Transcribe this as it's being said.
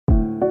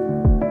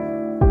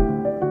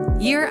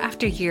Year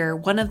after year,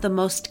 one of the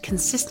most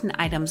consistent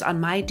items on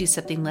my do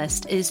something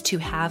list is to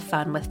have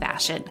fun with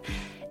fashion.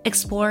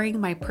 Exploring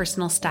my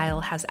personal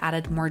style has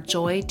added more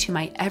joy to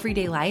my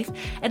everyday life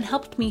and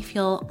helped me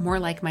feel more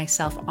like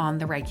myself on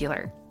the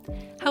regular.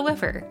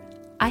 However,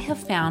 I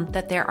have found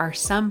that there are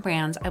some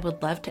brands I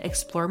would love to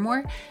explore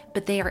more,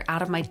 but they are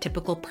out of my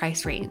typical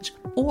price range.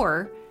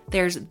 Or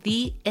there's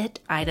the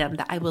it item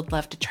that I would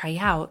love to try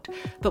out,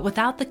 but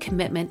without the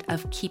commitment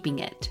of keeping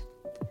it.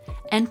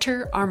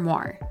 Enter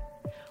Armoire.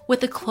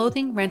 With a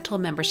clothing rental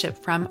membership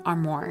from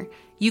Armoire,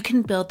 you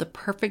can build the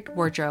perfect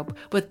wardrobe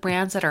with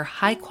brands that are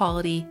high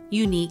quality,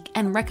 unique,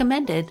 and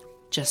recommended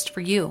just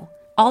for you.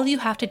 All you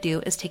have to do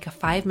is take a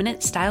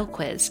 5-minute style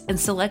quiz and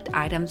select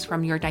items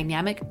from your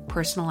dynamic,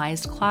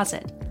 personalized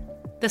closet.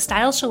 The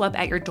styles show up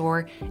at your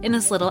door in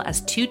as little as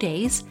 2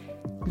 days.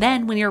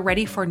 Then, when you're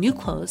ready for new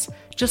clothes,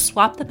 just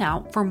swap them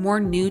out for more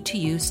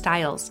new-to-you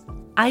styles.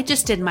 I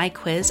just did my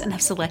quiz and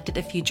have selected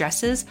a few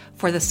dresses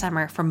for the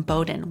summer from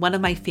Boden, one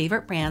of my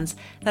favorite brands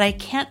that I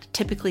can't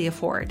typically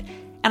afford.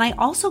 And I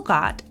also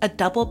got a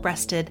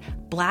double-breasted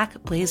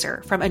black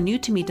blazer from a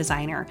new-to-me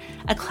designer,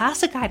 a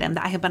classic item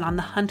that I have been on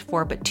the hunt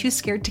for but too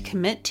scared to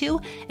commit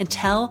to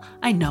until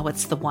I know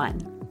it's the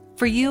one.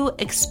 For you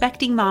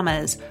expecting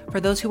mamas, for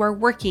those who are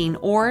working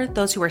or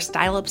those who are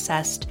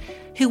style-obsessed,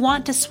 who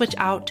want to switch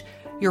out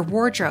your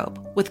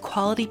wardrobe with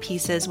quality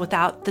pieces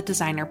without the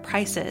designer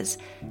prices,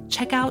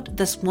 check out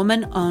this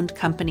woman-owned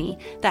company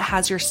that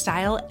has your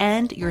style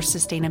and your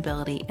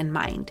sustainability in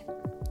mind.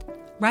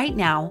 Right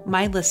now,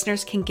 my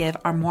listeners can give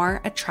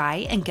Armoire a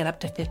try and get up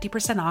to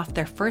 50% off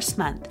their first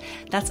month.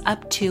 That's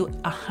up to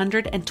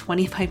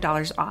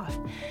 $125 off.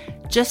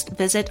 Just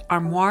visit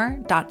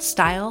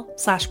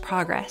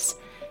armoire.style/progress.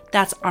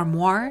 That's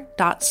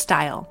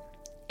armoire.style.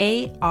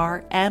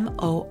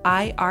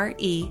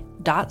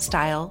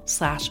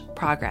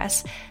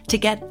 ARMOIRE.style/progress to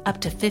get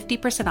up to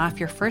 50% off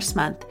your first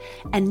month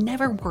and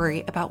never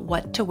worry about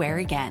what to wear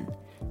again.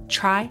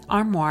 Try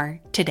Armoire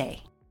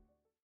today.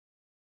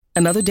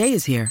 Another day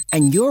is here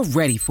and you're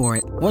ready for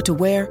it. What to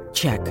wear?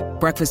 Check.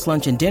 Breakfast,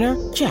 lunch, and dinner?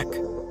 Check.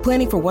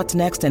 Planning for what's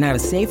next and how to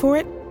save for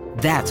it?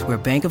 That's where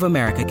Bank of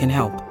America can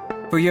help.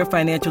 For your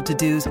financial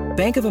to-dos,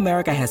 Bank of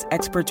America has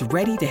experts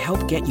ready to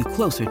help get you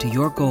closer to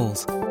your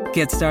goals.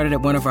 Get started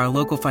at one of our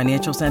local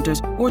financial centers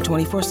or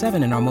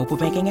 24/7 in our mobile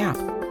banking app.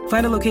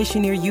 Find a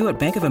location near you at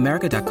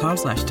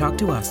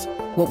bankofamerica.com/talktous.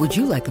 What would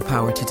you like the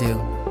power to do?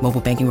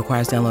 Mobile banking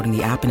requires downloading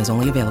the app and is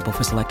only available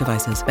for select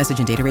devices. Message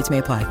and data rates may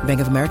apply.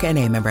 Bank of America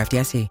N.A., member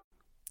FDIC.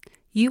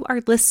 You are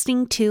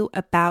listening to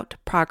About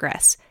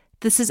Progress.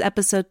 This is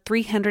episode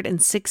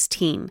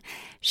 316,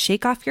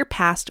 Shake Off Your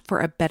Past for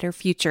a Better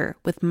Future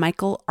with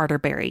Michael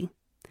Arterberry.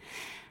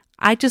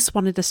 I just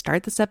wanted to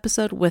start this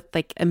episode with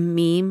like a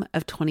meme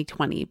of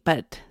 2020,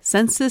 but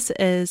since this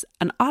is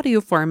an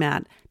audio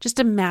format, just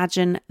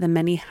imagine the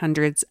many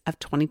hundreds of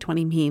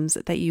 2020 memes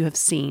that you have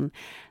seen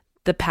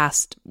the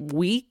past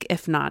week,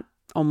 if not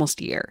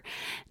almost year.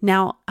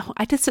 Now,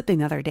 I did something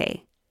the other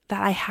day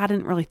that I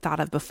hadn't really thought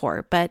of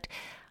before, but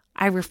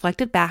I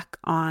reflected back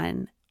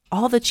on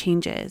all the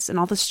changes and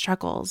all the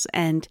struggles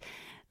and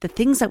the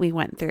things that we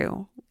went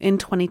through in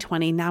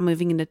 2020, now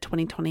moving into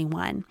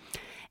 2021.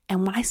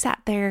 And when I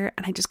sat there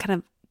and I just kind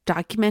of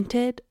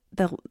documented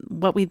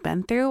what we'd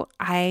been through,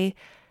 I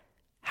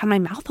had my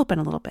mouth open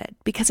a little bit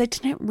because I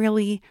didn't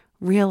really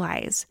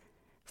realize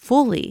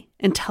fully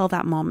until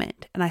that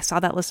moment. And I saw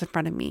that list in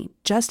front of me,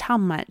 just how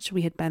much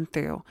we had been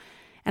through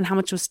and how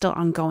much was still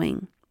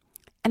ongoing.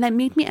 And that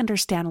made me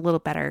understand a little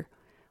better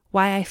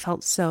why I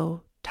felt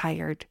so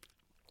tired,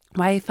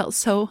 why I felt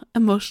so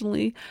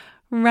emotionally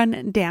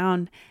run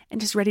down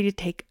and just ready to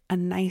take a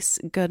nice,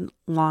 good,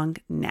 long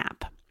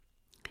nap.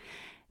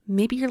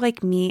 Maybe you're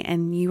like me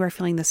and you are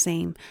feeling the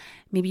same.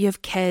 Maybe you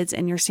have kids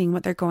and you're seeing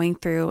what they're going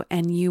through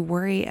and you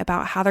worry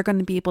about how they're going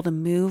to be able to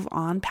move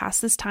on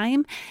past this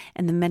time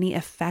and the many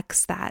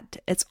effects that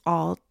it's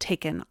all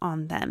taken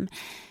on them.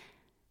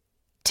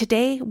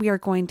 Today, we are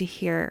going to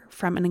hear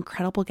from an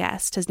incredible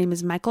guest. His name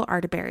is Michael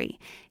Arterberry.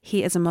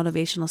 He is a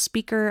motivational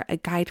speaker, a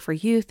guide for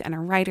youth, and a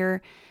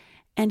writer,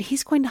 and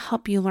he's going to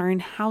help you learn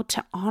how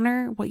to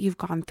honor what you've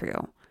gone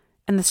through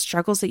and the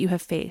struggles that you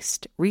have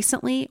faced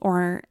recently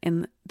or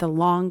in the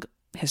long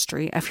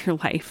history of your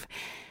life,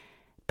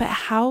 but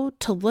how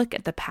to look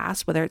at the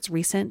past, whether it's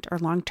recent or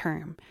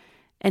long-term,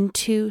 and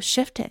to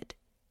shift it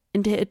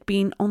into it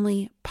being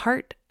only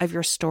part of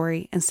your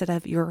story instead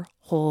of your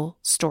whole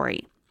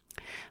story.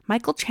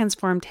 Michael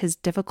transformed his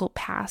difficult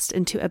past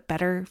into a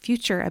better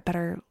future, a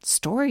better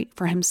story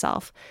for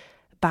himself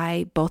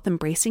by both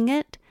embracing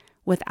it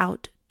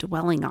without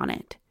dwelling on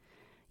it.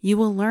 You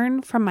will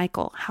learn from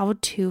Michael how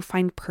to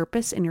find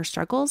purpose in your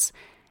struggles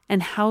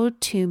and how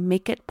to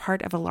make it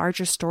part of a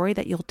larger story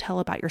that you'll tell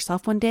about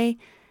yourself one day,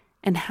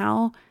 and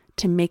how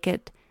to make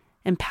it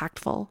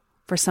impactful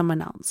for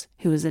someone else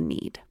who is in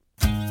need.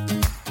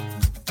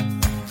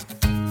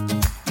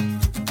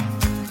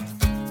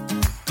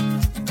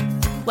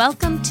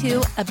 Welcome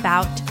to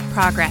About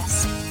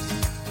Progress.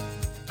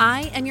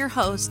 I am your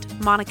host,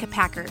 Monica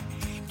Packer,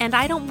 And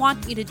I don't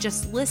want you to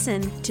just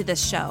listen to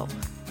this show.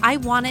 I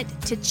want it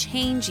to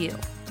change you.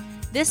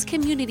 This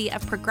community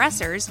of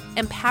progressors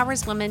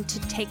empowers women to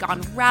take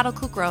on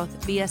radical growth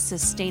via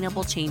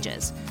sustainable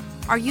changes.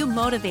 Are you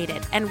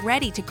motivated and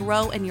ready to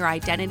grow in your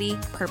identity,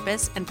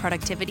 purpose, and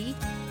productivity?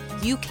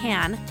 You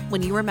can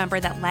when you remember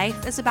that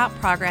life is about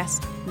progress,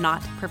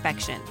 not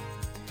perfection.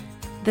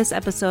 This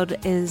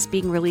episode is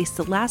being released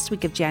the last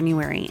week of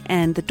January,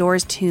 and the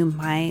doors to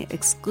my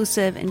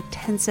exclusive,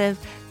 intensive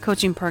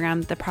coaching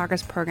program, the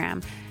Progress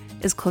Program,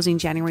 is closing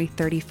January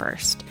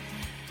 31st.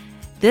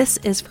 This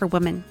is for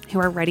women who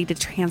are ready to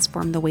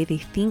transform the way they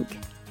think,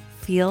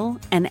 feel,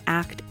 and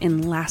act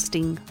in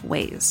lasting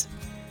ways.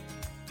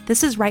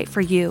 This is right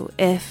for you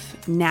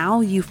if now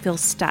you feel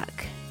stuck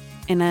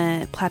in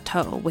a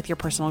plateau with your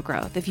personal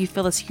growth, if you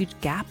feel this huge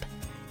gap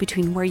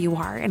between where you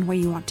are and where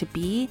you want to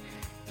be,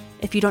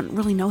 if you don't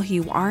really know who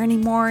you are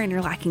anymore and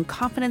you're lacking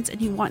confidence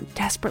and you want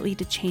desperately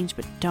to change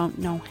but don't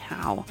know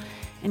how,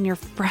 and you're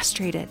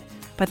frustrated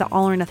by the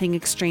all or nothing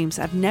extremes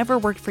that have never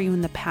worked for you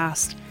in the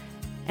past,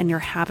 and your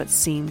habits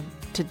seem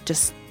to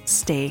just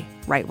stay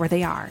right where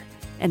they are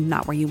and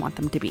not where you want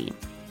them to be.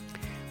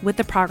 With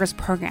the Progress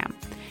Program,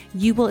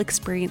 you will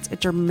experience a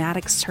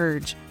dramatic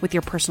surge with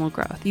your personal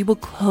growth. You will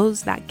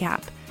close that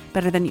gap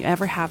better than you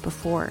ever have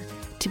before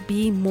to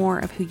be more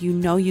of who you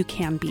know you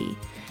can be.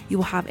 You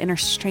will have inner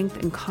strength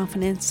and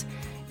confidence.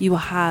 You will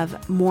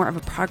have more of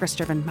a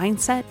progress-driven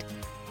mindset,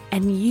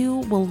 and you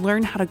will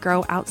learn how to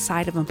grow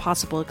outside of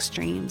impossible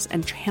extremes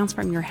and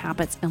transform your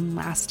habits in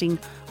lasting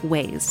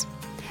ways.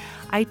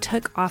 I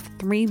took off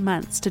 3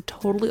 months to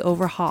totally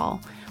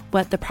overhaul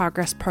what the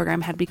Progress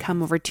Program had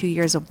become over 2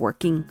 years of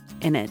working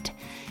in it.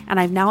 And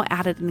I've now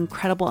added an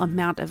incredible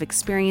amount of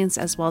experience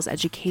as well as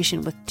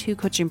education with 2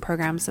 coaching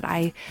programs that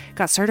I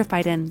got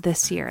certified in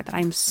this year that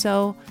I'm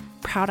so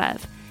proud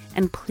of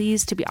and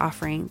pleased to be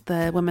offering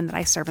the women that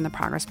I serve in the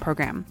Progress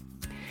Program.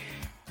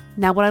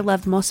 Now, what I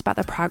love most about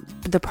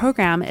the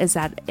program is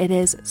that it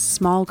is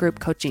small group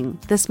coaching.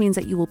 This means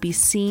that you will be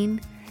seen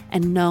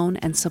and known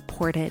and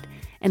supported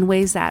in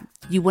ways that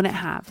you wouldn't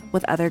have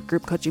with other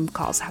group coaching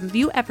calls. Have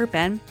you ever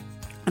been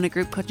on a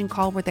group coaching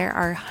call where there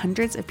are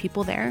hundreds of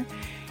people there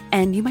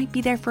and you might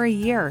be there for a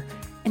year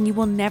and you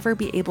will never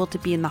be able to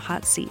be in the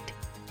hot seat?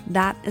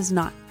 That is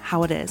not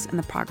how it is in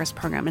the Progress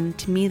Program. And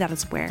to me, that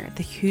is where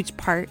the huge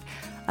part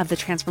of the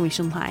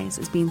transformation lies,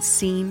 is being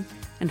seen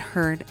and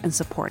heard and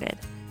supported.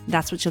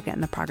 That's what you'll get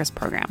in the Progress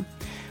Program.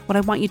 What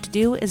I want you to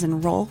do is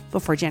enroll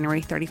before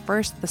January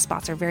 31st. The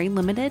spots are very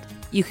limited.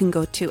 You can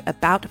go to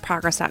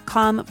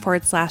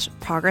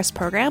aboutprogress.com/progress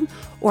program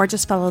or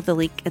just follow the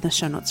link in the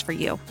show notes for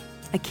you.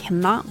 I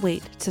cannot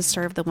wait to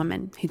serve the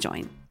women who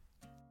join.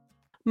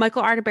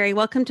 Michael Arterberry,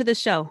 welcome to the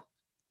show.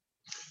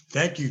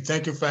 Thank you.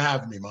 Thank you for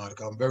having me,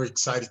 Monica. I'm very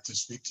excited to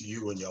speak to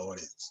you and your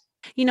audience.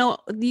 You know,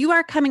 you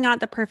are coming out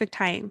at the perfect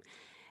time.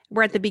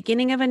 We're at the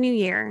beginning of a new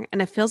year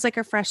and it feels like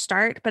a fresh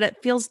start, but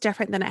it feels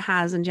different than it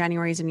has in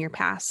January's in your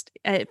past.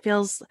 It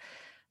feels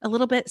a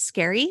little bit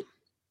scary,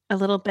 a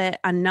little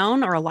bit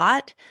unknown, or a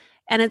lot.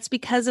 And it's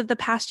because of the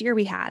past year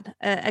we had,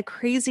 a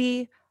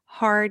crazy,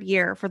 hard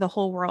year for the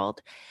whole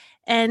world.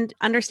 And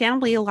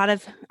understandably, a lot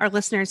of our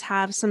listeners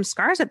have some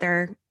scars that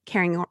they're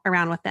carrying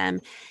around with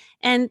them.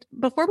 And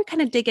before we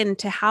kind of dig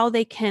into how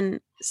they can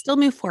still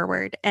move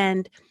forward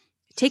and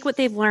take what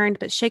they've learned,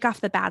 but shake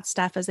off the bad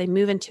stuff as they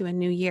move into a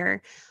new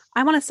year,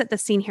 I want to set the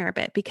scene here a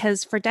bit,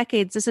 because for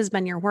decades, this has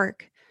been your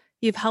work.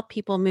 You've helped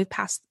people move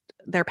past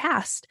their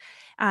past,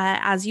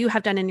 as you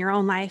have done in your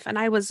own life. And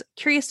I was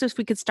curious if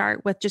we could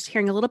start with just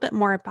hearing a little bit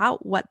more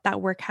about what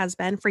that work has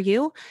been for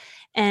you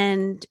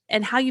and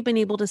how you've been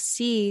able to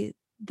see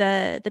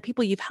the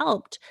people you've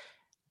helped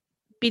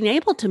being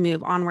able to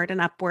move onward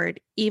and upward,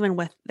 even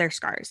with their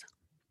scars.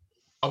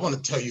 I want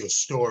to tell you a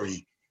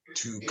story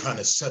to kind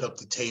of set up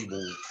the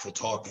table for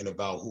talking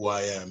about who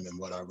I am and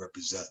what I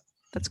represent.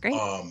 That's great.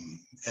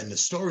 And the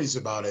story is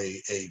about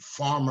a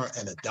farmer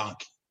and a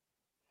donkey.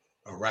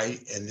 All right.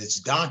 And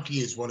this donkey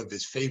is one of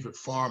his favorite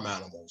farm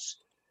animals,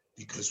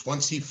 because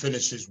once he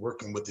finishes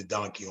working with the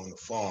donkey on the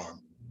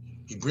farm,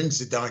 he brings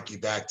the donkey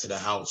back to the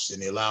house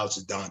and he allows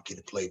the donkey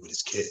to play with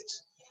his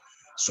kids.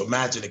 So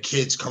imagine the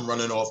kids come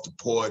running off the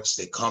porch,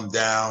 they come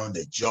down,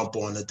 they jump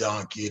on the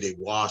donkey, they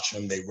wash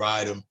him, they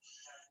ride him.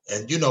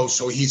 And,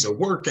 so he's a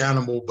work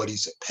animal, but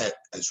he's a pet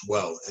as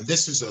well. And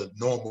this is a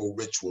normal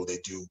ritual they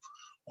do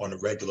on a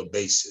regular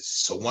basis.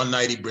 So one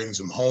night he brings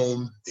him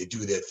home, they do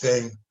their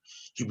thing.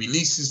 He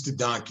releases the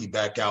donkey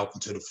back out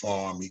into the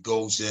farm. He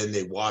goes in,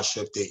 they wash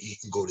up, they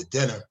eat and go to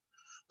dinner.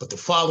 But the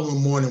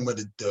following morning when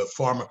the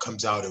farmer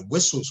comes out and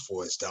whistles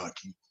for his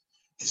donkey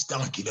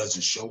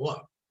doesn't show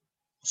up.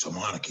 So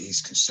Monica,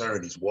 he's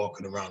concerned. He's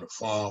walking around the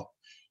farm.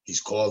 He's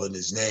calling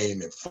his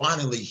name. And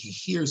finally, he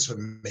hears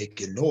him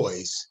making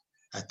noise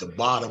at the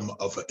bottom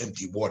of an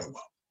empty water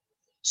well.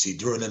 See,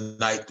 during the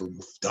night, the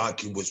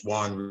donkey was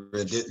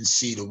wandering, didn't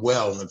see the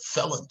well and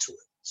fell into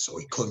it. So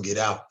he couldn't get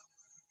out.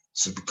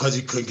 So because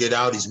he couldn't get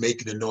out, he's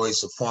making a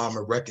noise. The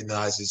farmer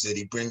recognizes it.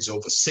 He brings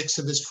over 6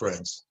 of his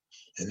friends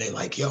and they're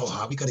like, yo,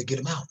 how we got to get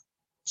him out?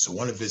 So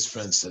one of his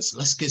friends says,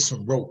 let's get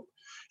some rope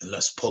and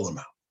let's pull him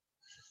out.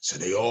 So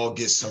they all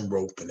get some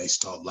rope and they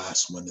start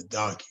lassoing the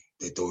donkey.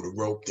 They throw the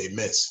rope, they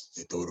miss.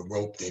 They throw the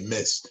rope, they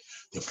miss.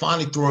 They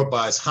finally throw it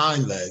by his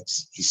hind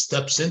legs. He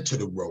steps into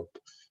the rope.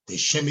 They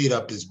shimmy it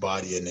up his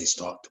body and they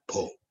start to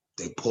pull.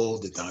 They pull,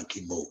 the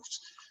donkey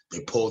moves.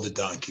 They pull, the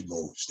donkey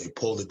moves. They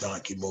pull, the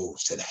donkey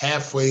moves. And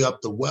halfway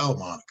up the well,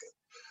 Monica,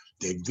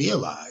 they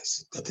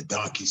realize that the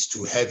donkey's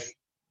too heavy.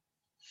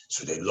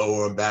 So they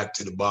lower him back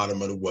to the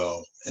bottom of the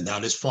well. And now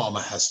this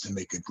farmer has to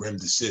make a grim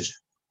decision.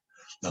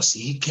 Now, see,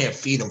 he can't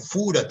feed him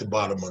food at the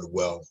bottom of the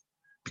well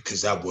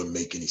because that wouldn't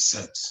make any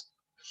sense.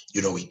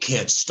 He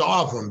can't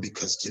starve him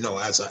because,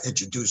 as I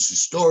introduced the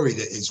story,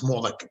 that it's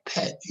more like a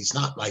pet. He's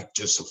not like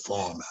just a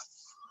farmer.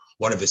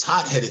 One of his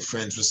hot-headed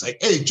friends was like,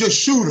 hey, just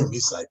shoot him.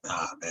 He's like,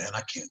 nah, man,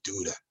 I can't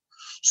do that.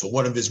 So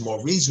one of his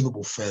more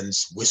reasonable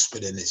friends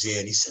whispered in his ear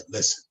and he said,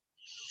 listen,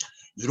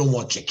 you don't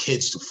want your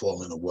kids to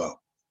fall in a well.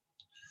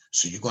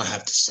 So you're going to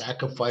have to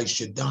sacrifice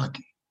your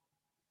donkey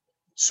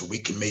so we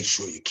can make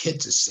sure your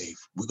kids are safe.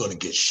 We're going to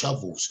get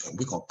shovels and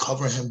we're going to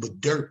cover him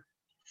with dirt.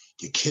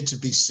 Your kids will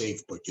be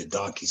safe, but your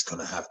donkey's going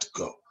to have to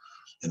go.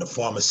 And the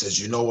farmer says,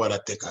 you know what? I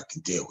think I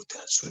can deal with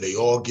that. So they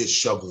all get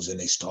shovels and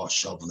they start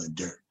shoveling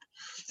dirt.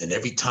 And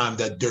every time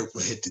that dirt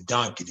would hit the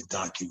donkey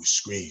would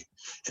scream.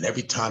 And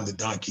every time the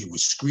donkey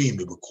would scream,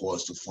 it would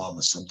cause the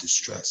farmer some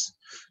distress.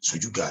 So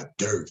you got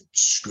dirt,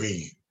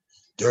 scream,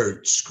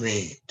 dirt,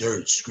 scream,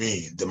 dirt,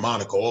 scream.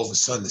 Monica, all of a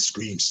sudden the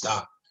scream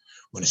stopped.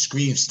 When the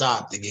scream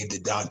stopped, they gave the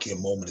donkey a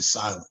moment of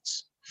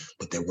silence,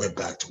 but they went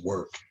back to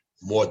work.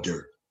 More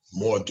dirt,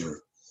 more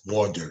dirt,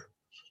 more dirt.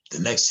 The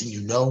next thing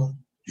you know,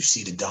 you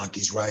see the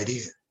donkeys right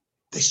here.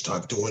 They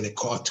start doing it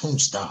cartoon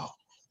style.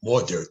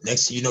 More dirt.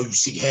 Next thing you know, you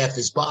see half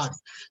his body.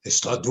 They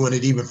start doing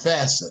it even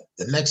faster.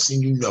 The next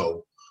thing you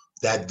know,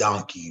 that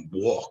donkey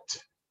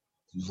walked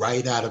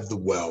right out of the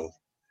well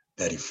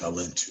that he fell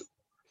into.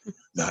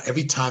 Now,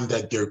 every time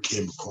that dirt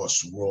came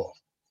across the wall,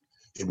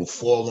 it would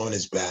fall on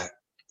his back.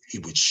 He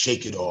would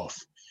shake it off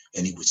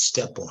and he would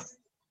step on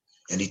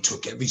it. And he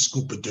took every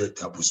scoop of dirt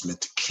that was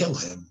meant to kill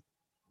him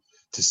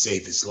to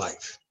save his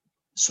life.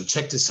 So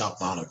check this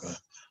out, Monica.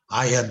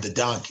 I am the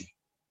donkey.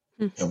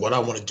 And what I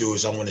want to do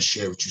is I want to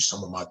share with you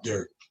some of my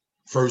dirt.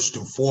 First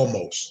and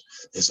foremost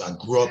is I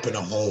grew up in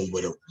a home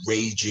with a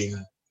raging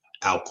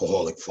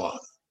alcoholic father.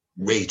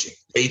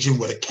 Raging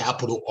with a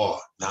capital R.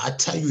 Now, I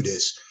tell you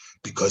this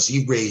because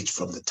he raged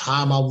from the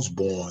time I was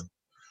born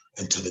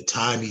until the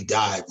time he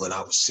died when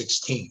I was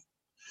 16.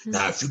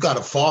 Now, if you got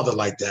a father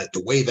like that,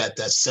 the way that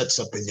sets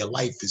up in your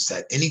life is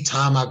that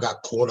anytime I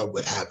got caught up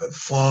with having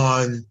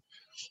fun,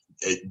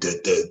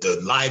 the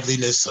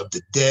liveliness of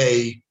the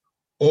day,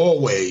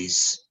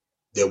 always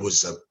there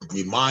was a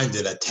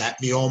reminder that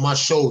tapped me on my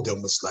shoulder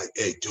and was like,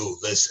 hey, dude,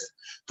 listen,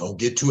 don't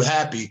get too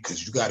happy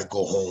because you got to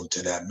go home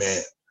to that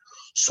man.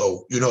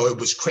 So, it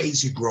was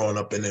crazy growing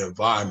up in an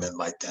environment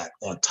like that.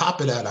 On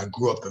top of that, I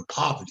grew up in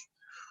poverty.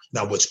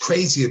 Now, what's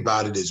crazy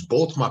about it is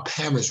both my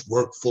parents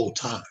worked full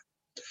time.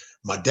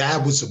 My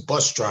dad was a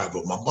bus driver.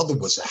 My mother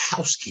was a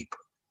housekeeper.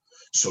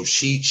 So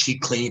she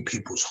cleaned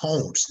people's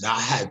homes. Now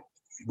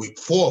with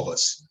four of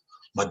us.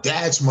 My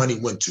dad's money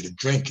went to the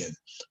drinking.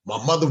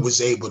 My mother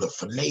was able to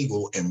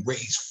finagle and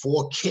raise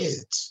four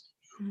kids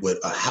with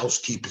a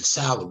housekeeping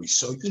salary.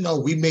 So,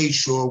 we made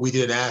sure we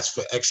didn't ask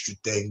for extra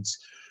things.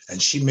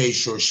 And she made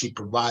sure she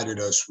provided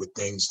us with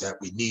things that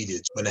we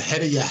needed. When the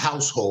head of your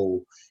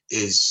household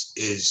is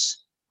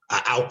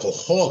an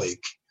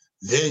alcoholic,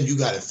 then you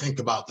got to think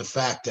about the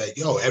fact that,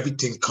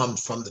 everything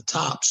comes from the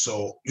top.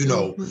 So,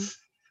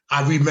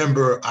 I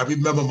remember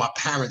my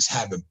parents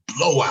having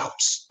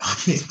blowouts. I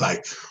mean,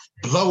 like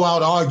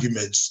blowout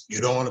arguments,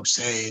 you know what I'm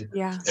saying?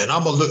 Yeah. And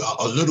I'm a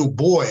little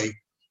boy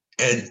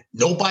and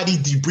nobody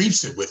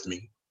debriefs it with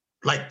me.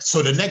 Like,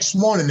 so the next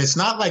morning, it's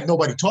not like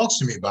nobody talks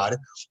to me about it.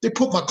 They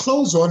put my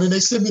clothes on and they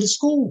send me to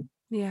school.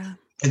 Yeah.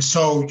 And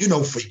so,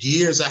 for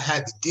years I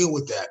had to deal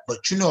with that. But,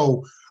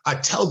 I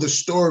tell the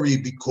story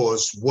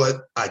because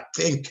what I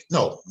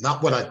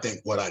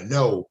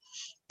know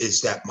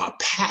is that my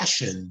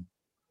passion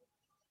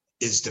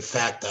is the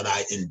fact that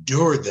I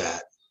endured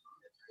that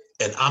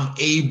and I'm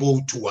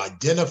able to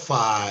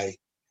identify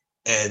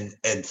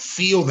and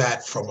feel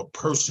that from a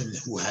person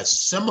who has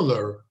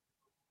similar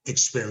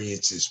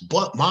experiences.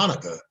 But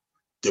Monica,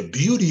 the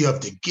beauty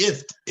of the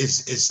gift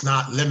is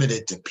not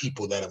limited to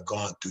people that have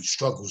gone through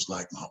struggles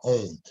like my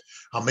own.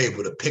 I'm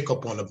able to pick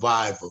up on the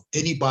vibe of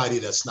anybody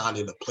that's not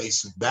in a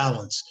place of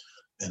balance,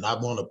 and I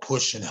want to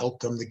push and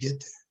help them to get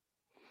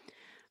there.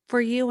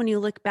 For you, when you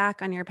look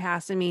back on your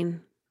past, I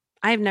mean,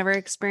 I've never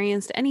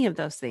experienced any of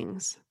those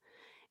things.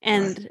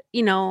 And,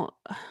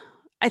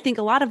 I think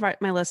a lot of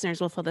my listeners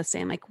will feel the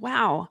same, like,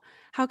 wow,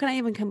 how can I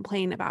even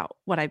complain about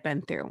what I've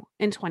been through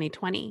in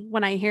 2020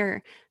 when I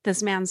hear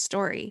this man's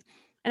story?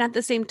 And at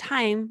the same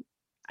time,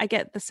 I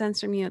get the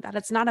sense from you that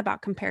it's not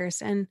about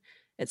comparison.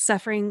 It's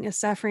suffering is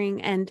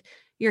suffering. And,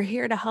 you're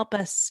here to help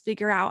us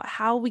figure out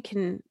how we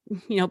can,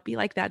 be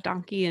like that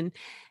donkey and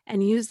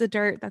use the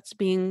dirt that's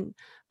being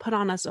put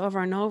on us over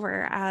and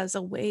over as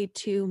a way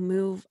to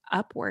move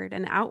upward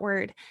and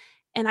outward.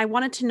 And I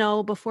wanted to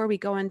know, before we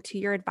go into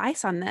your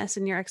advice on this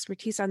and your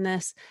expertise on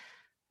this,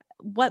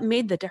 what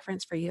made the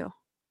difference for you?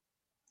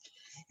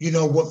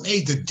 What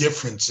made the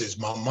difference is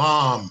my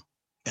mom,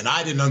 and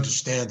I didn't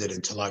understand it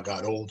until I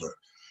got older,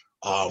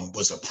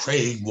 was a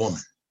praying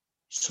woman.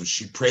 So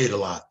she prayed a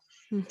lot.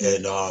 Mm-hmm.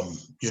 And,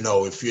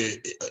 if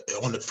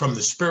you're from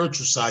the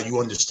spiritual side, you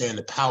understand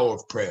the power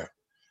of prayer.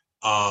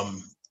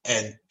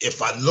 And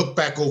if I look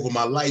back over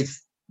my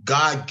life,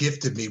 God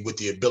gifted me with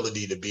the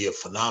ability to be a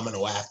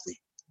phenomenal athlete.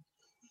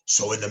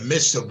 So in the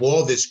midst of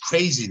all this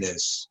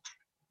craziness,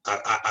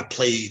 I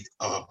played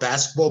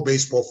basketball,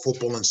 baseball,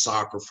 football, and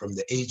soccer from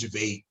the age of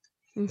 8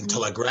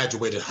 until I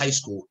graduated high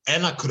school.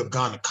 And I could have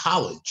gone to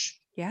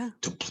college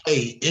to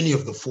play any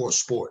of the 4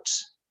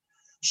 sports.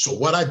 So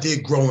what I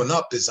did growing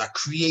up is I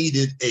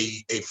created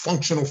a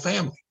functional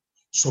family.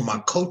 So my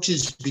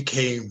coaches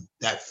became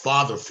that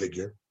father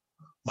figure.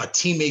 My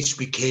teammates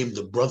became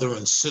the brother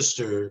and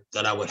sister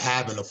that I would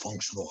have in a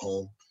functional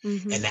home.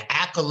 And the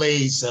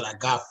accolades that I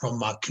got from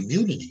my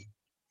community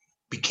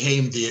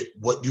became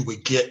what you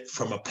would get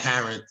from a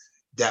parent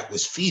that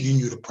was feeding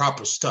you the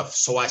proper stuff.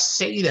 So I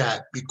say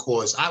that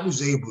because I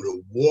was able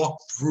to walk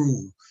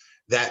through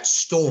that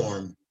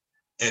storm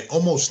and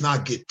almost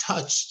not get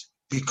touched,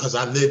 because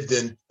I lived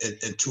in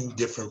 2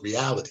 different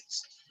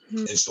realities.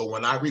 And so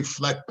when I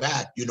reflect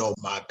back,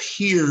 my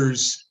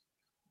peers,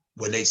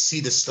 when they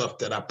see the stuff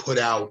that I put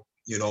out,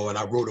 and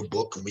I wrote a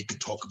book, and we could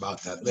talk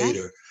about that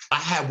later. I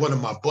had one of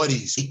my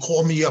buddies, he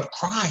called me up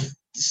crying.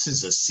 This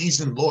is a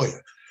seasoned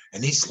lawyer.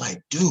 And he's like,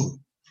 dude,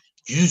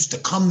 you used to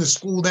come to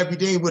school every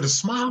day with a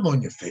smile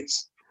on your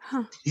face.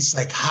 He's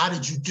like, how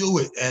did you do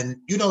it? And,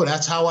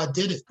 that's how I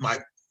did it. My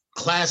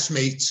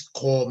classmates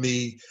call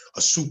me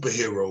a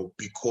superhero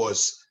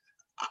because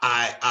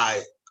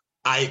I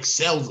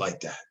excelled like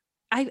that.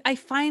 I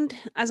find,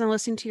 as I'm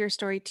listening to your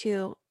story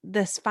too,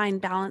 this fine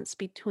balance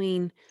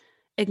between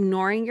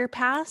ignoring your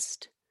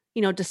past,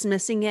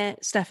 dismissing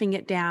it, stuffing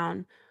it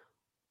down,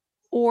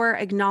 or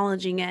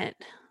acknowledging it,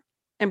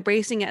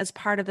 embracing it as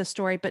part of the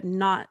story, but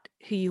not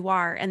who you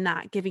are, and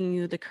that giving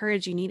you the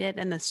courage you needed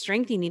and the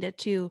strength you needed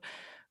to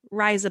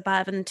rise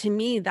above. And to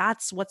me,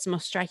 that's what's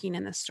most striking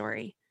in this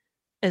story,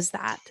 is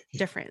that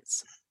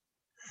difference.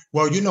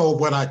 Well,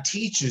 what I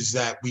teach is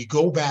that we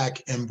go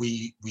back and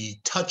we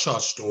touch our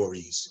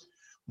stories,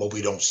 but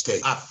we don't stay.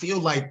 I feel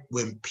like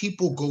when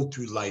people go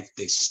through life,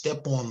 they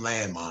step on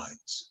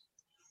landmines.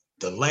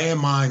 The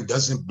landmine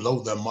doesn't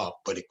blow them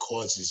up, but it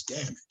causes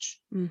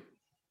damage.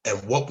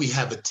 And what we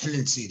have a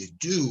tendency to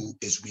do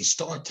is we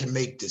start to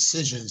make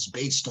decisions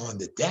based on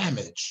the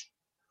damage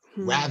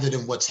rather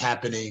than what's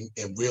happening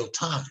in real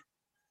time.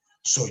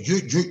 So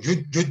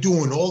you're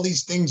doing all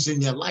these things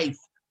in your life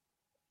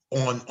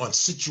on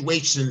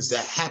situations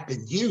that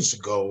happened years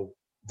ago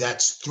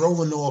that's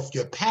throwing off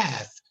your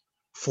path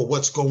for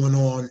what's going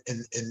on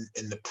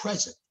in the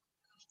present.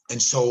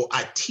 And so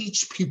I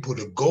teach people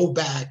to go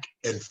back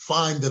and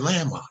find the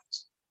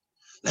landmines.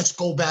 Let's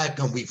go back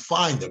and we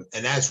find them.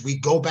 And as we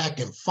go back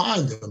and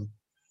find them,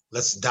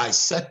 let's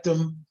dissect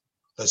them,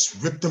 let's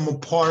rip them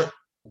apart.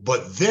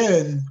 But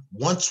then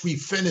once we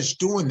finish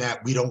doing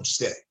that, we don't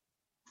stay.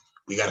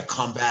 We got to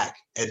come back.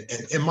 And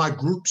in my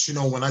groups,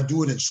 when I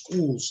do it in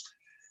schools,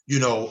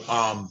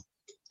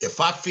 if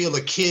I feel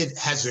a kid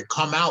hasn't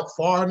come out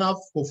far enough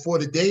before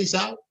the day's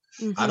out,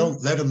 I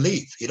don't let him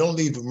leave. He don't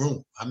leave the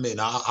room. I mean,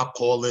 I'll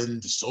call in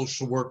the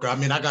social worker. I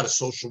mean, I got a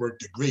social work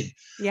degree.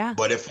 Yeah.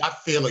 But if I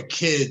feel a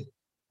kid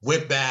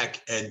went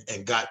back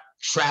and got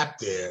trapped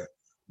there,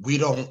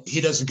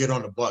 he doesn't get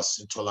on the bus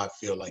until I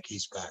feel like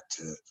he's back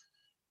to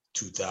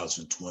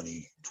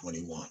 2020,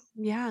 21.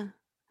 Yeah.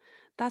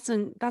 That's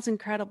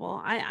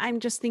incredible. I'm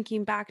just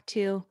thinking back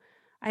to,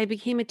 I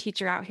became a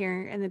teacher out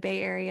here in the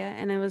Bay Area,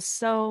 and it was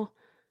so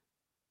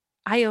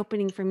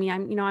eye-opening for me.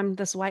 I'm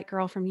this white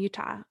girl from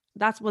Utah.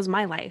 That was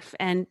my life.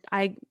 And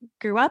I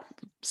grew up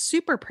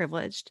super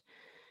privileged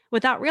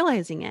without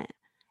realizing it.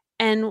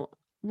 And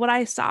what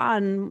I saw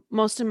in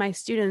most of my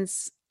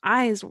students'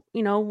 eyes,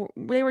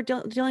 they were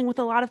dealing with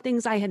a lot of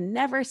things I had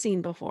never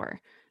seen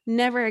before,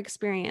 never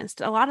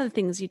experienced. A lot of the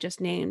things you just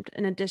named,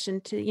 in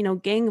addition to,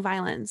 gang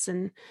violence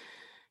and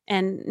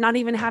not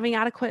even having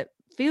adequate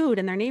food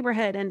in their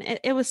neighborhood. And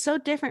it was so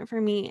different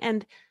for me.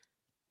 And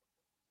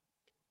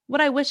what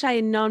I wish I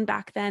had known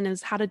back then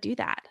is how to do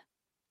that,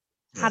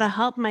 how to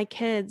help my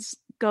kids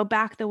go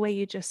back the way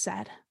you just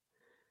said,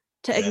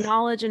 to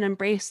acknowledge and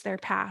embrace their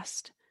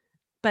past,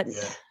 but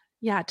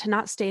to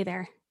not stay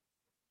there.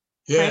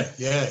 Yeah,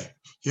 right?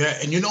 yeah.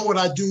 And you know what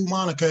I do,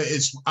 Monica,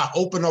 is I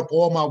open up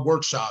all my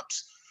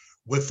workshops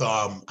with,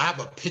 I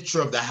have a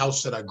picture of the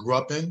house that I grew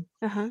up in.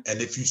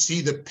 And if you see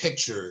the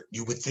picture,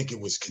 you would think it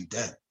was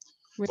condemned.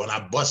 When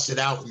I bust it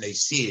out and they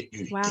see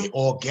it, they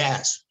all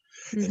gasp.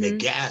 And they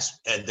gasp.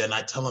 And then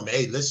I tell them,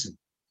 hey, listen,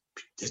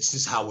 this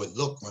is how it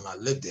looked when I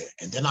lived there.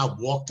 And then I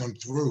walk them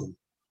through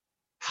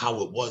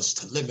how it was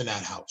to live in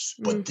that house.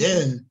 But Mm-hmm.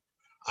 then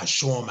I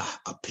show them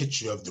a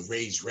picture of the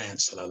raised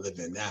ranch that I live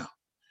in now.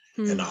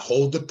 Mm. And I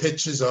hold the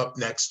pictures up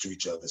next to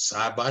each other,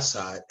 side by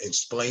side,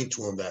 explain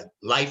to them that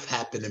life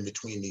happened in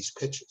between these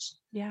pictures.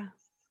 Yeah.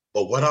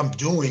 But what I'm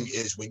doing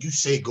is when you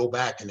say go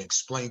back and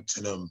explain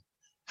to them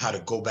how to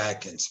go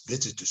back and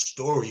visit the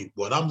story,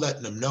 what I'm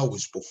letting them know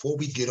is before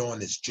we get on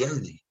this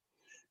journey,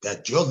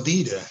 that your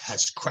leader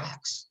has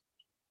cracks.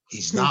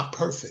 He's not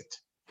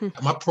perfect. And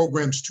my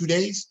program's 2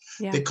 days.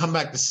 Yeah. They come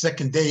back the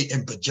second day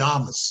in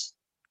pajamas.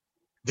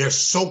 They're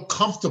so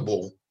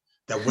comfortable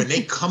that when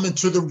they come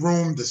into the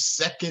room the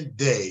second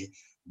day,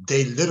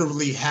 they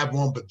literally have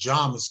on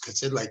pajamas because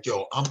they're like,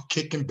 yo, I'm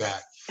kicking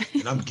back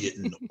and I'm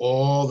getting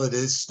all of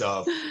this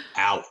stuff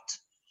out.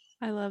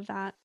 I love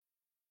that.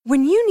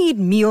 When you need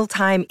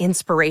mealtime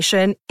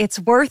inspiration, it's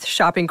worth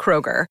shopping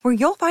Kroger, where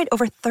you'll find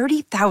over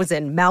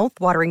 30,000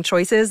 mouth-watering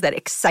choices that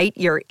excite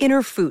your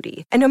inner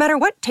foodie. And no matter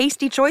what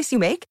tasty choice you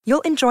make,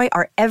 you'll enjoy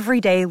our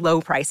everyday low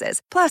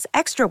prices, plus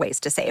extra ways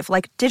to save,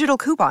 like digital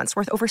coupons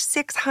worth over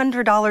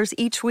 $600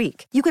 each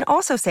week. You can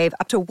also save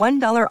up to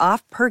 $1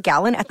 off per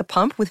gallon at the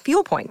pump with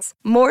fuel points.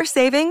 More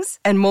savings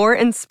and more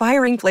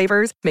inspiring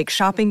flavors make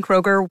shopping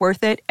Kroger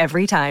worth it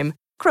every time.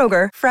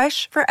 Kroger,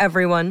 fresh for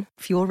everyone.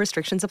 Fuel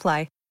restrictions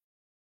apply.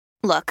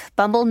 Look,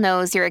 Bumble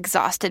knows you're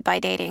exhausted by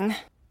dating.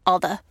 All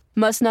the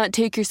must not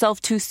take yourself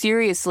too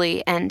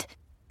seriously and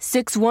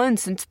 6'1"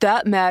 since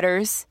that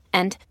matters.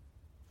 And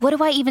what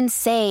do I even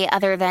say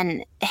other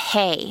than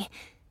hey?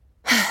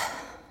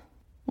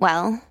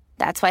 Well,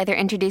 that's why they're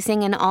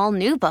introducing an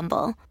all-new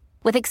Bumble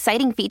with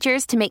exciting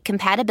features to make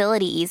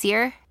compatibility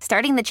easier,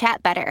 starting the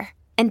chat better,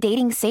 and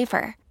dating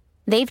safer.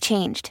 They've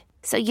changed,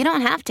 so you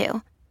don't have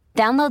to.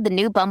 Download the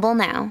new Bumble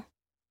now.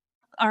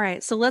 All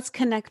right, so let's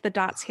connect the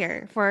dots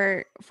here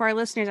for our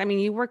listeners. I mean,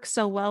 you work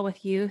so well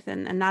with youth,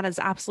 and that is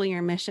absolutely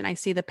your mission. I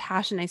see the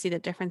passion, I see the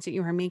difference that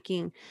you are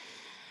making.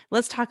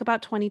 Let's talk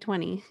about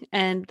 2020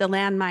 and the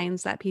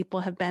landmines that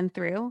people have been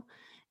through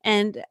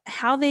and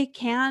how they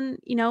can,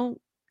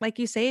 like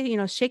you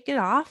say, shake it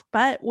off,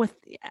 but with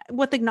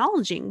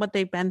acknowledging what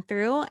they've been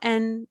through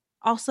and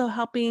also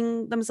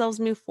helping themselves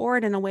move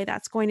forward in a way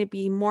that's going to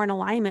be more in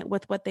alignment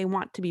with what they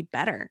want to be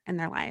better in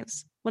their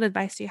lives. What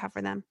advice do you have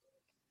for them?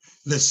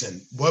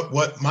 Listen,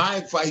 what my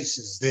advice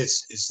is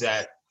this, is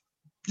that,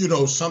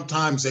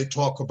 sometimes they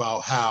talk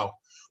about how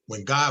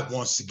when God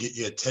wants to get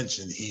your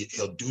attention,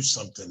 he'll do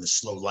something to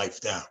slow life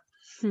down.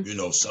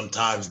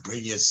 Sometimes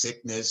bring your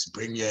sickness,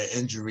 bring your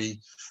injury,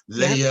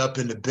 lay you up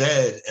in the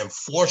bed and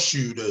force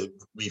you to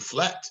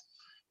reflect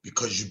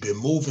because you've been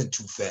moving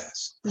too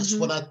fast. That's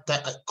what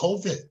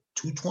COVID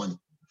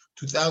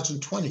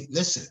 2020.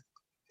 Listen,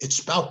 it's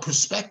about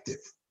perspective.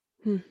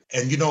 And,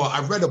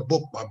 I read a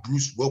book by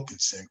Bruce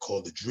Wilkinson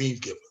called The Dream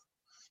Giver.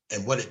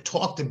 And what it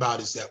talked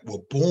about is that we're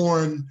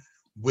born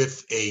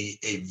with a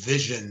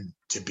vision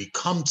to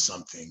become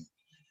something.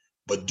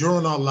 But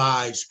during our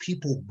lives,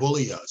 people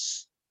bully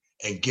us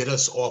and get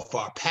us off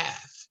our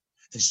path.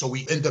 And so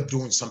we end up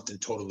doing something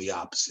totally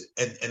opposite.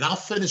 And I'll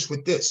finish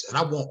with this. And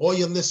I want all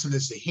your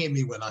listeners to hear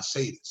me when I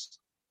say this.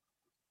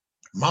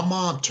 My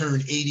mom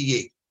turned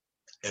 88.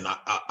 And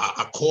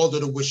I called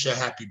her to wish her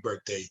happy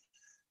birthday.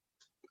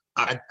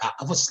 I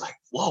was like,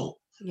 whoa,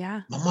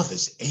 yeah, my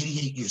mother's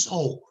 88 years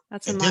old.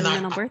 That's a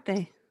monumental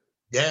birthday.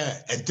 Yeah.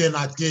 And then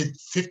I did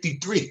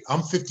 53.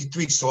 I'm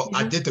 53. So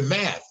I did the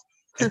math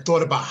and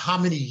thought about how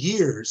many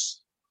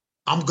years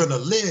I'm going to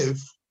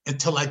live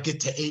until I get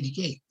to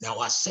 88. Now,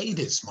 I say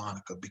this,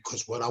 Monica,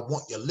 because what I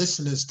want your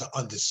listeners to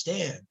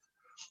understand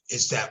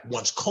is that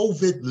once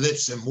COVID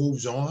lifts and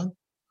moves on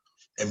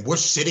and we're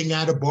sitting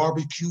at a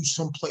barbecue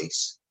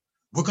someplace,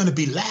 we're going to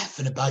be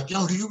laughing about,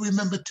 do you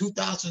remember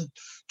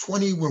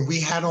 2020 when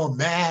we had on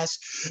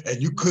masks and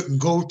you couldn't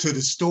go to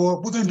the store?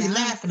 We're going to be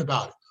laughing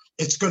about it.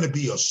 It's going to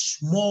be a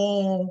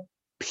small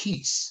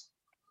piece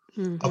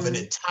of an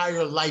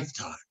entire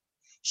lifetime.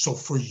 So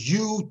for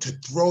you to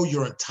throw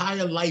your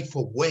entire life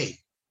away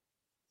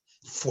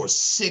for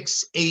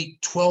 6,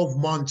 8, 12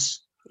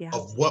 months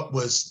of what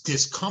was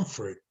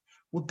discomfort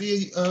would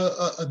be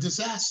a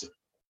disaster.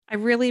 I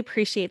really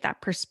appreciate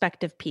that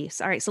perspective piece.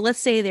 All right. So let's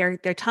say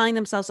they're telling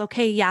themselves,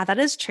 okay, yeah, that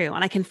is true.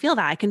 And I can feel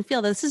that. I can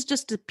feel this is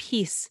just a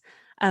piece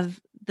of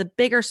the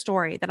bigger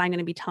story that I'm going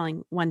to be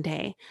telling one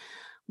day.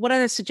 What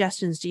other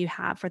suggestions do you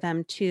have for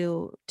them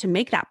to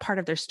make that part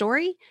of their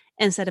story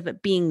instead of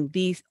it being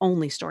the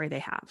only story they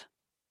have?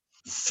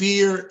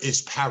 Fear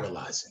is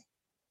paralyzing.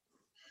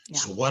 Yeah.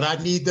 So what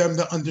I need them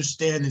to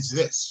understand is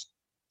this.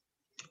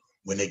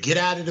 When they get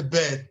out of the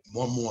bed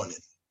one morning,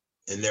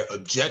 and their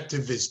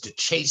objective is to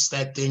chase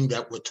that thing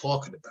that we're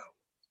talking about,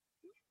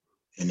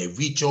 and they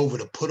reach over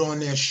to put on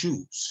their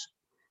shoes,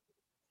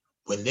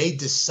 when they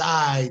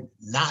decide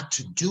not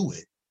to do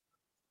it,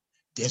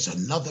 there's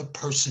another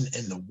person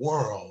in the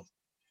world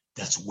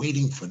that's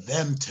waiting for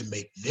them to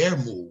make their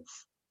move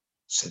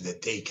so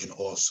that they can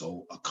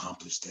also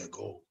accomplish their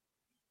goal.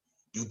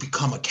 You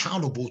become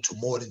accountable to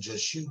more than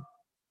just you.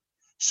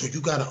 So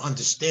you got to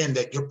understand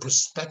that your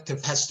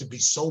perspective has to be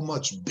so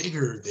much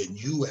bigger than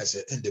you as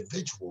an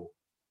individual,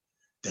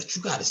 that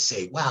you got to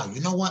say, wow,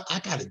 you know what? I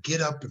got to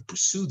get up and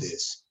pursue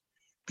this,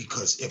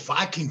 because if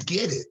I can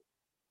get it,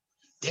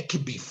 there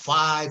could be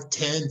 5,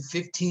 10,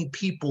 15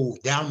 people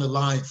down the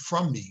line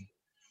from me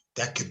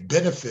that could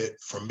benefit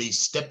from me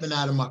stepping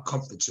out of my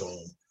comfort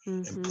zone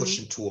and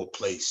pushing to a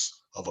place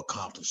of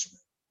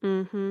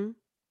accomplishment.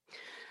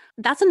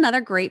 That's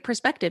another great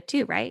perspective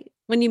too, right?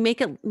 When you make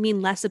it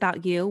mean less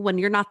about you, when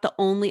you're not the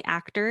only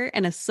actor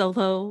in a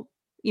solo,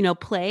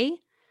 play,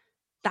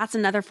 that's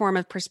another form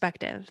of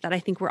perspective that I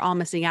think we're all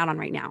missing out on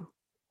right now.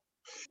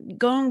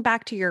 Going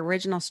back to your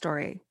original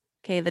story,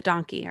 okay, the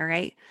donkey, all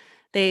right?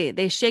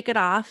 They shake it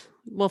off.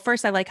 Well,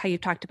 first, I like how you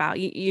talked about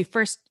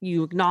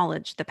you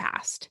acknowledge the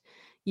past.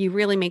 You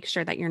really make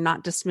sure that you're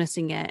not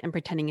dismissing it and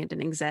pretending it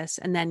didn't exist.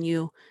 And then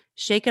you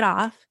shake it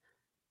off.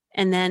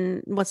 And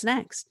then what's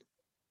next?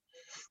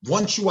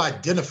 Once you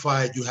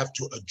identify it, you have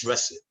to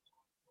address it.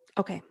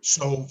 Okay.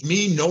 So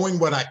me knowing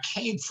what I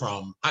came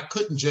from, I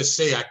couldn't just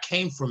say I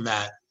came from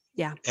that.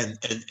 Yeah.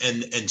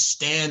 And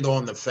stand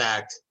on the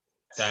fact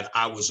that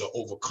I was an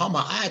overcomer.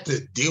 I had to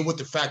deal with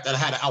the fact that I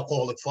had an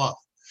alcoholic father.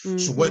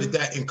 So what did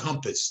that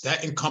encompass?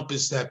 That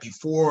encompassed that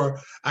before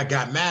I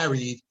got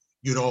married,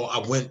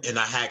 I went and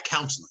I had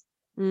counseling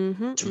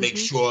to make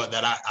sure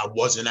that I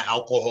wasn't an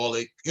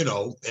alcoholic,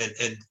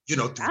 and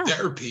through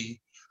therapy,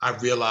 I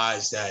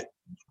realized that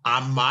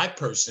I'm my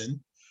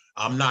person,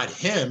 I'm not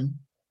him.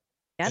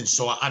 Yep. And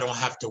so I don't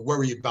have to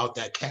worry about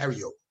that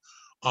carryover.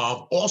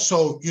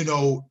 Also,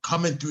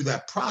 coming through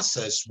that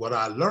process, what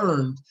I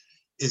learned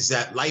is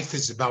that life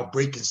is about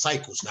breaking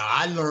cycles. Now,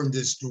 I learned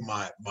this through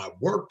my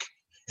work,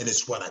 and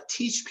it's what I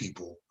teach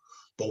people.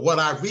 But what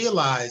I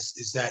realized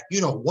is that,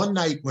 one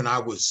night when I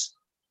was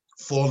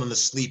falling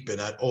asleep in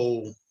that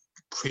old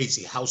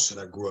crazy house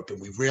that I grew up in,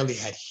 we rarely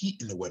had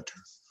heat in the winter.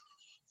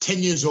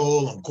 10 years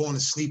old, I'm going to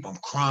sleep, I'm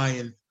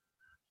crying,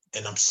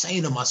 and I'm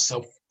saying to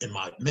myself in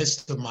my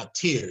midst of my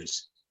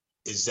tears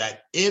is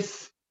that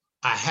if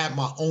I had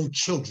my own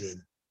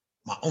children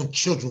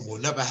will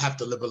never have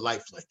to live a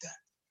life like that.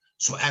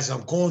 So as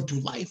I'm going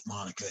through life,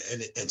 Monica,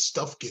 and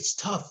stuff gets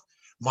tough,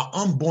 my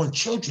unborn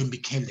children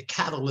became the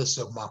catalyst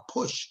of my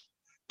push.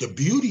 The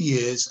beauty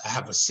is I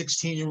have a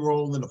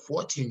 16-year-old and a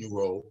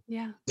 14-year-old.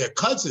 Yeah. Their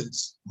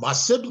cousins, my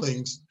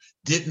siblings,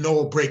 didn't know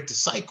or break the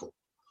cycle.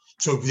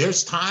 So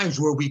there's times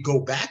where we go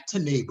back to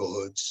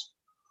neighborhoods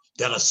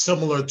that are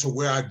similar to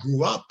where I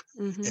grew up,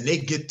 and they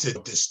get to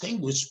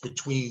distinguish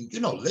between,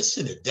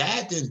 listen, if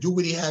dad didn't do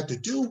what he had to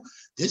do,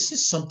 this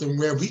is something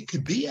where we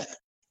could be at.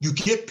 You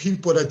get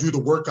people that do the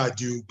work I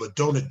do, but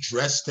don't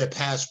address their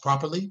past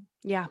properly.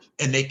 Yeah.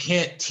 And they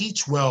can't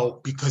teach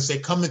well because they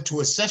come into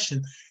a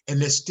session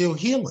and they're still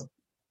healing.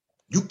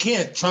 You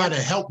can't try to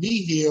help me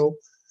heal.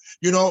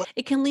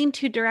 It can lean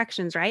two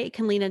directions, right? It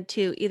can lean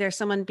into either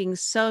someone being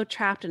so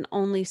trapped and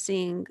only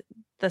seeing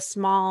the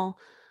small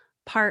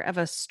part of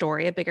a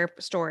story, a bigger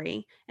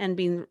story, and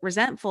being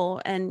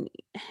resentful and,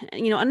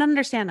 and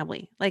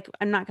understandably, like,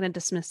 I'm not going to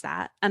dismiss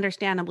that,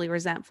 understandably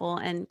resentful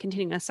and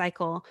continuing a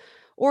cycle,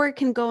 or it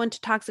can go into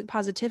toxic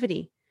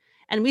positivity.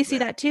 And we see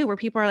that too, where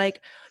people are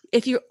like,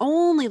 if you're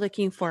only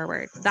looking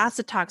forward, that's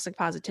a toxic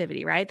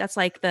positivity, right? That's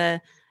like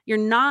you're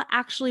not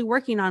actually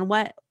working on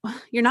what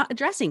you're not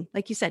addressing.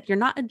 Like you said, you're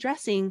not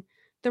addressing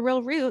the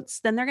real roots,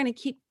 then they're going to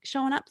keep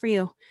showing up for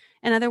you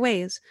in other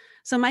ways.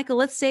 So Michael,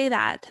 let's say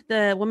that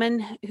the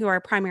women who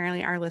are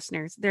primarily our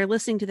listeners, they're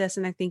listening to this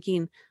and they're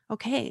thinking,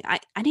 okay,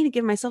 I need to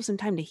give myself some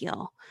time to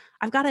heal.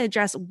 I've got to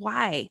address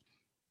why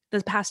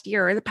the past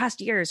year or the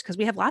past years, because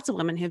we have lots of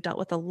women who've dealt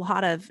with a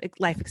lot of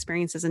life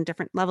experiences and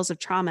different levels of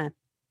trauma.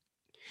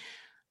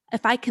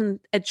 If I can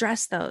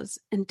address those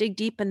and dig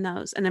deep in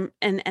those and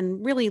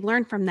really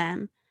learn from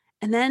them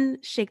and then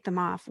shake them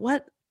off,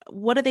 what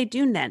do they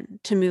do then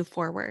to move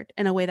forward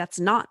in a way that's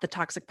not the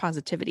toxic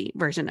positivity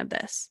version of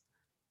this?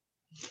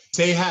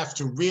 They have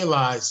to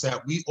realize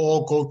that we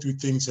all go through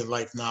things in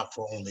life not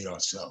for only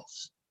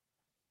ourselves.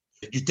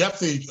 You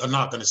definitely are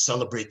not going to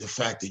celebrate the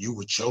fact that you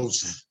were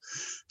chosen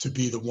to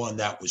be the one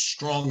that was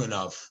strong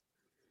enough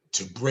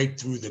to break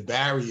through the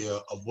barrier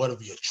of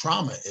whatever your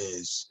trauma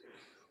is.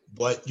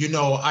 But,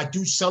 I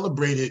do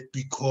celebrate it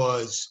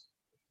because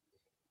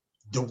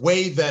the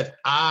way that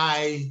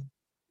I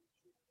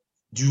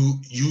do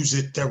use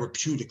it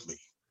therapeutically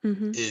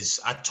is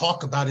I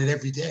talk about it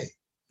every day.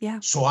 Yeah.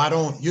 So I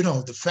don't,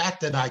 the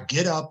fact that I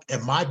get up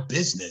and my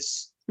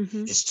business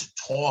is to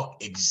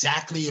talk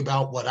exactly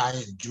about what I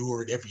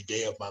endured every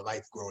day of my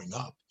life growing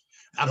up.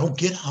 I don't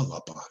get hung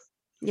up on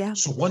it. Yeah.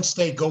 So once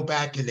they go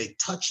back and they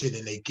touch it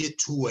and they get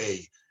to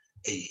a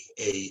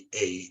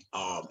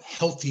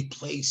healthy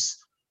place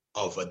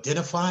of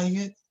identifying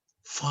it,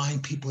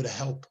 find people to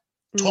help.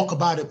 Talk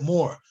about it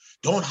more.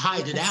 Don't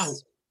hide it out.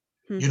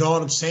 You know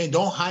what I'm saying?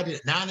 Don't hide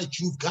it. Now that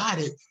you've got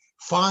it,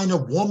 find a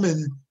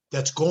woman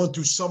that's going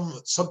through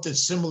something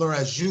similar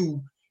as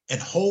you and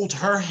hold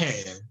her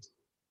hand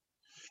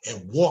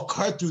and walk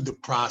her through the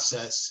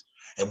process.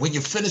 And when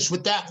you're finished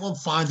with that one,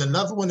 find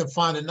another one and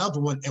find another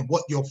one. And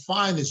what you'll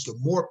find is the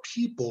more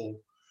people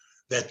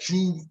that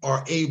you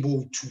are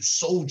able to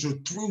soldier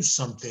through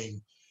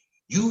something,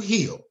 you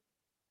heal.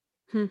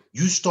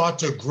 You start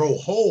to grow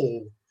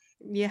whole.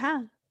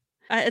 Yeah.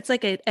 It's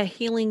like a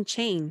healing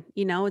chain,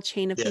 a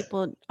chain of Yeah.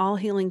 people all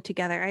healing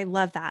together. I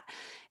love that.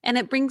 And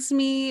it brings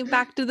me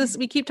back to this.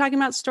 We keep talking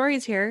about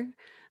stories here,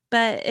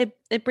 but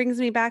it brings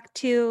me back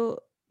to,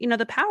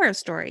 the power of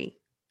story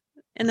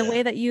and the Yeah.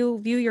 way that you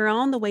view your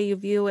own, the way you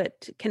view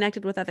it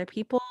connected with other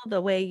people,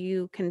 the way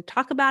you can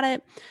talk about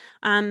it.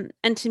 And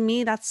to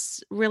me,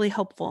 that's really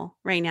hopeful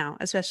right now,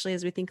 especially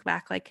as we think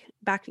back,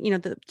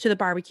 to the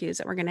barbecues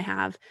that we're going to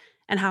have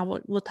and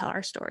how we'll tell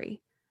our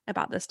story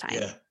about this time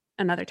Yeah.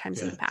 and other times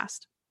in Yeah. the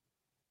past.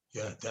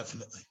 Yeah,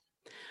 definitely.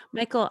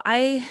 Michael,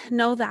 I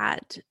know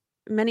that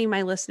many of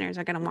my listeners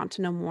are going to want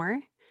to know more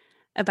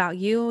about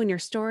you and your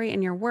story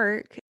and your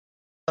work.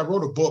 I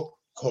wrote a book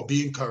called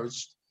Be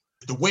Encouraged.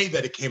 The way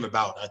that it came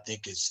about, I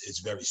think,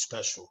 is very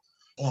special.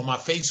 On my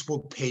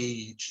Facebook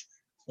page,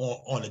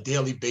 on a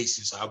daily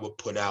basis, I would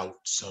put out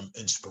some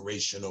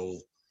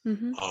inspirational,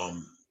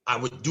 I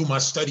would do my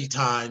study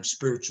time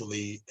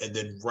spiritually and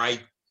then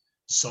write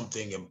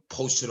something and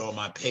post it on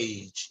my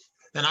page.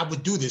 And I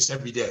would do this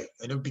every day.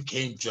 And it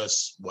became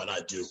just what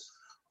I do.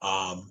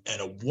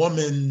 And a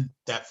woman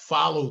that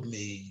followed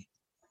me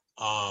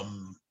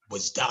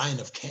was dying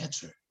of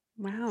cancer.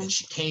 Wow. And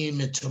she came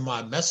into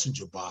my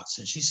messenger box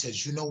and she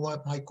says, you know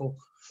what, Michael,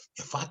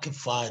 if I could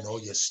find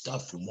all your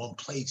stuff in one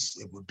place,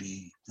 it would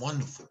be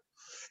wonderful.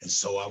 And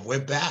so I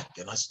went back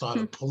and I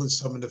started pulling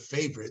some of the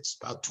favorites,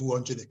 about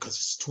 200, because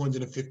it's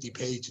 250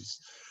 pages.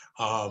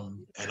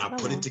 And I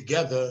put it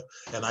together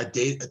and I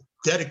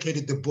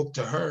dedicated the book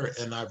to her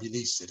and I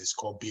released it. It's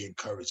called Be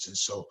Encouraged. And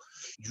so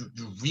you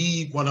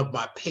read one of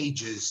my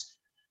pages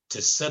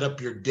to set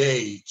up your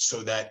day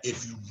so that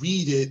if you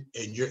read it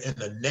and you're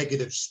in a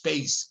negative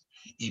space,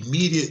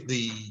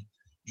 immediately,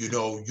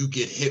 you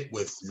get hit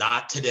with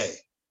not today.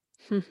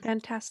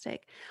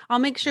 Fantastic. I'll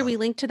make sure we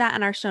link to that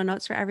in our show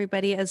notes for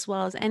everybody, as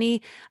well as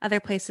any other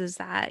places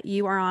that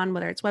you are on,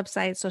 whether it's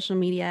websites, social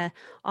media,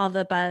 all the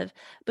above.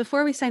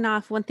 Before we sign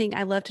off, one thing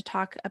I love to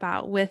talk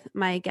about with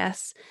my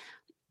guests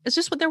is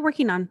just what they're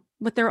working on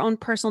with their own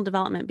personal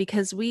development,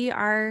 because we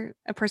are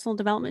a personal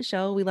development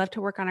show. We love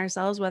to work on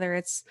ourselves, whether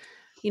it's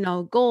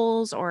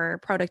goals or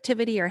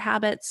productivity or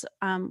habits,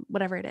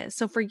 whatever it is.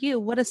 So for you,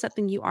 what is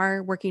something you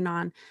are working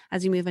on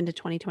as you move into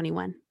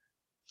 2021?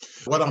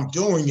 What I'm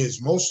doing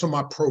is most of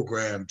my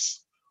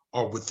programs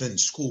are within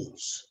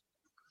schools.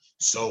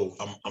 So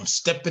I'm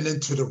stepping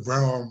into the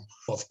realm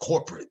of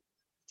corporate.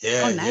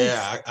 Yeah, oh,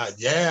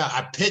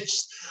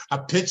 nice. I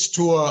pitched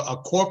to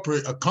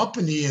a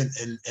company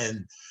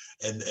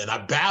and I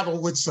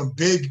battled with some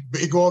big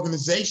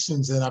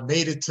organizations and I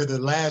made it to the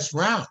last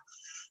round.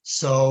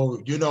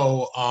 So, in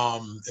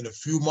a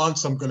few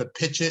months, I'm going to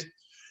pitch it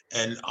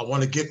and I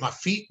want to get my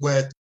feet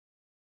wet.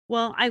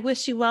 Well, I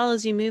wish you well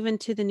as you move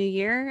into the new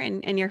year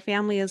and your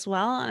family as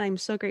well. And I'm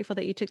so grateful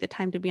that you took the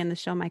time to be on the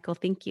show, Michael.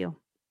 Thank you.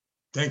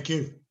 Thank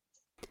you.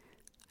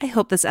 I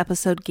hope this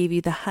episode gave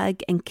you the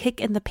hug and kick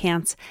in the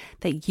pants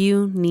that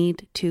you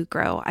need to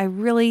grow. I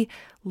really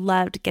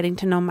loved getting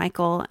to know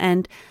Michael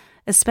and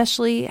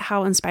especially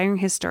how inspiring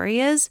his story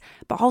is,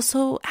 but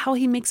also how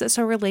he makes it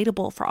so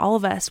relatable for all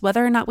of us,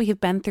 whether or not we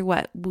have been through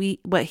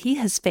what he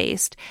has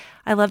faced.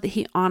 I love that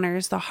he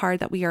honors the hard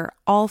that we are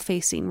all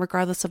facing,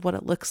 regardless of what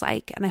it looks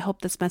like. And I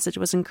hope this message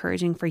was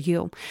encouraging for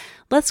you.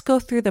 Let's go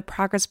through the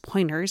progress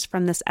pointers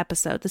from this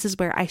episode. This is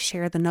where I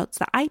share the notes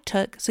that I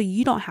took so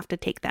you don't have to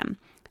take them.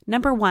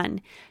 Number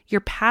 1,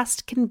 your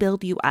past can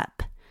build you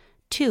up.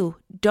 2,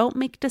 don't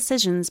make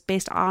decisions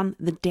based on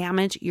the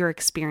damage you're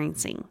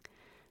experiencing.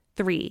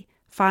 3,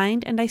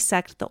 find and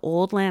dissect the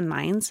old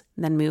landmines,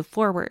 then move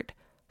forward.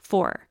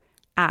 4,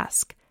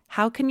 ask,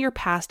 how can your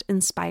past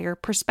inspire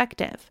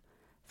perspective?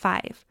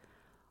 5,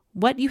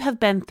 what you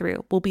have been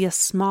through will be a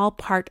small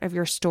part of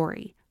your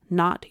story,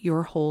 not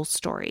your whole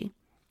story.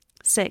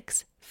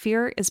 6,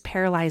 fear is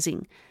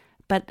paralyzing,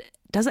 but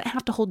doesn't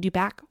have to hold you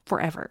back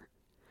forever.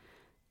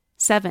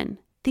 7,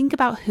 think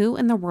about who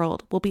in the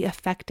world will be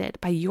affected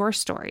by your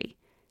story.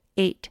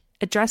 8,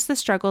 address the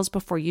struggles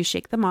before you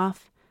shake them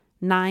off.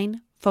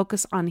 9,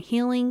 focus on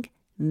healing,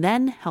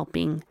 then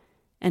helping.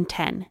 And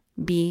 10,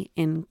 be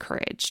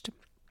encouraged.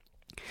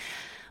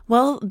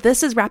 Well,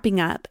 this is wrapping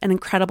up an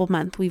incredible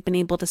month we've been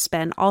able to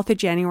spend all through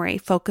January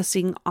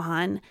focusing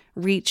on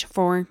reach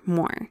for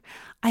more.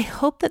 I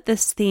hope that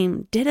this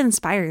theme did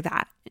inspire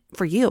that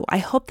for you. I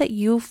hope that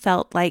you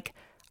felt like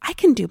I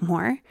can do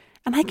more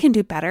and I can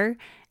do better.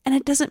 And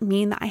it doesn't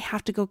mean that I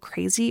have to go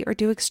crazy or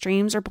do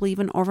extremes or believe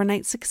in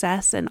overnight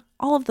success and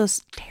all of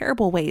those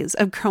terrible ways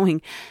of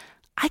growing.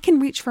 I can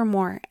reach for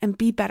more and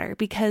be better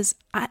because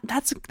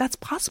that's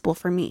possible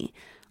for me.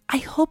 I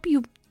hope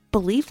you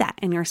believe that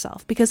in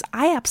yourself because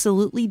I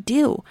absolutely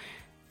do.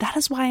 That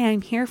is why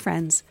I'm here,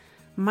 friends.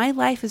 My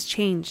life has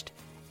changed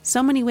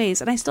so many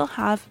ways and I still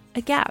have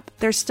a gap.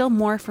 There's still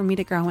more for me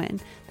to grow in.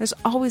 There's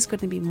always going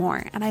to be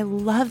more. And I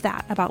love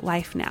that about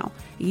life now.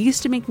 It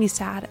used to make me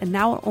sad and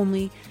now it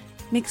only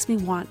makes me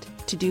want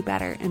to do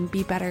better and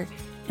be better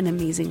in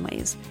amazing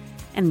ways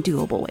and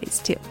doable ways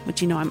too,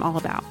 which I'm all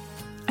about.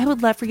 I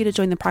would love for you to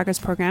join the Progress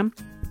Program.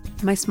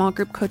 My small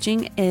group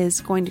coaching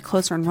is going to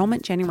close for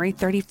enrollment January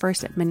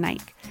 31st at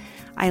midnight.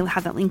 I'll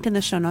have that linked in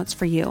the show notes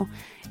for you.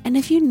 And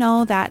if you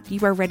know that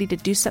you are ready to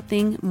do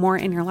something more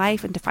in your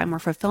life and to find more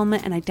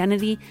fulfillment and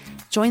identity,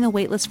 join the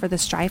waitlist for the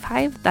Strive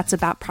Hive. That's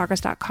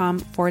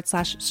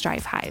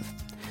aboutprogress.com/Strive Hive.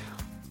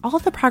 All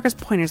of the progress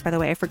pointers, by the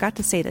way, I forgot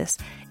to say this.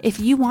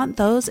 If you want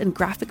those in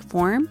graphic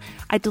form,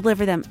 I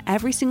deliver them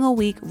every single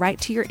week right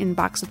to your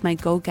inbox with my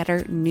Go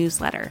Getter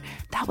newsletter.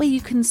 That way you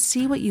can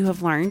see what you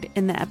have learned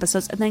in the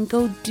episodes and then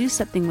go do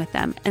something with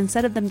them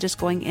instead of them just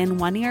going in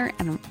one ear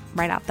and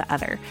right out the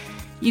other.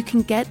 You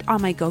can get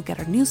on my Go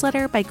Getter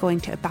newsletter by going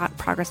to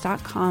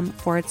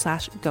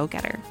aboutprogress.com/Go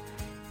Getter.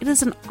 It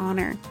is an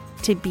honor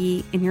to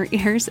be in your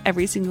ears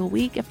every single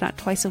week, if not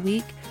twice a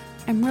week.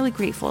 I'm really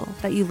grateful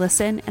that you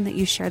listen and that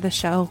you share the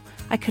show.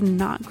 I could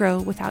not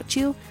grow without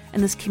you,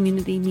 and this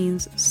community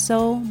means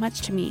so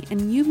much to me,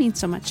 and you mean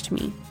so much to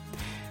me.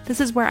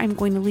 This is where I'm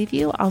going to leave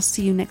you. I'll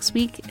see you next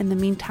week. In the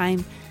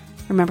meantime,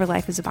 remember,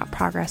 life is about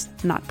progress,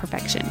 not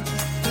perfection.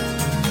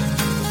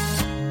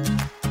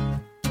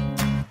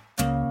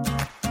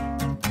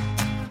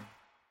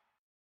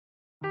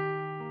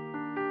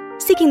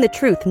 Seeking the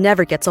truth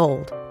never gets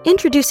old.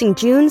 Introducing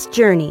June's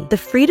Journey, the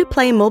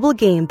free-to-play mobile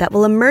game that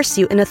will immerse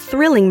you in a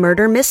thrilling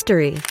murder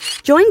mystery.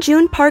 Join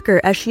June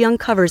Parker as she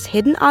uncovers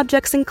hidden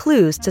objects and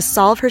clues to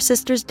solve her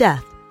sister's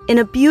death in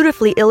a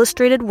beautifully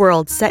illustrated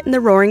world set in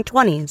the Roaring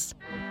 '20s.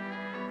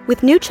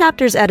 With new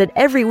chapters added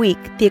every week,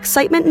 the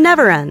excitement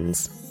never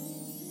ends.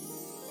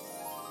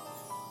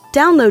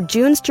 Download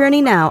June's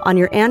Journey now on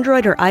your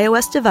Android or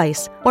iOS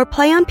device, or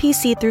play on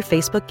PC through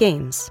Facebook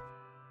Games.